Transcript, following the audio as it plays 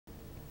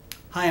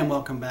Hi and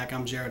welcome back.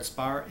 I'm Jared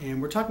Sparr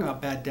and we're talking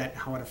about bad debt and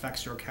how it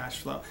affects your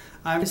cash flow.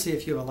 Obviously,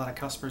 if you have a lot of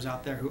customers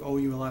out there who owe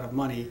you a lot of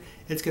money,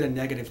 it's going to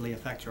negatively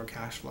affect your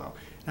cash flow.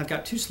 And I've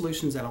got two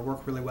solutions that'll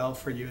work really well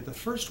for you. The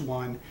first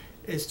one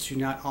is to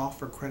not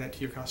offer credit to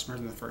your customers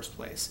in the first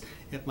place.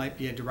 It might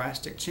be a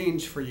drastic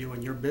change for you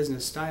in your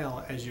business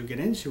style as you get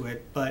into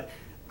it, but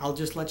I'll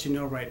just let you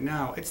know right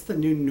now, it's the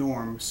new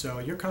norm. So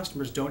your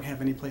customers don't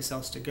have any place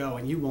else to go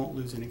and you won't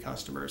lose any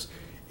customers.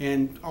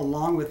 And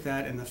along with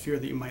that and the fear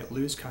that you might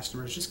lose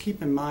customers, just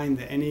keep in mind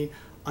that any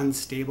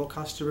unstable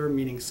customer,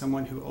 meaning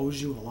someone who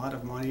owes you a lot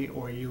of money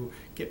or you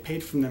get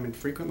paid from them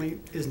infrequently,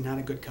 is not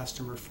a good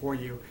customer for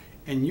you.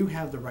 And you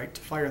have the right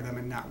to fire them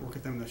and not work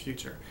with them in the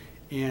future.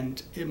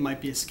 And it might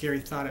be a scary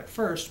thought at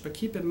first, but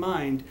keep in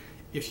mind,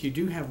 if you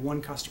do have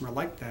one customer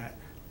like that,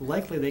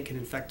 likely they can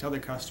infect other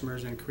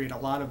customers and create a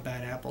lot of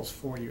bad apples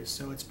for you.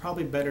 So it's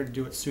probably better to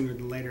do it sooner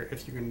than later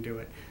if you're going to do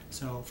it.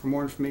 So for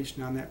more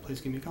information on that,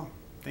 please give me a call.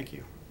 Thank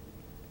you.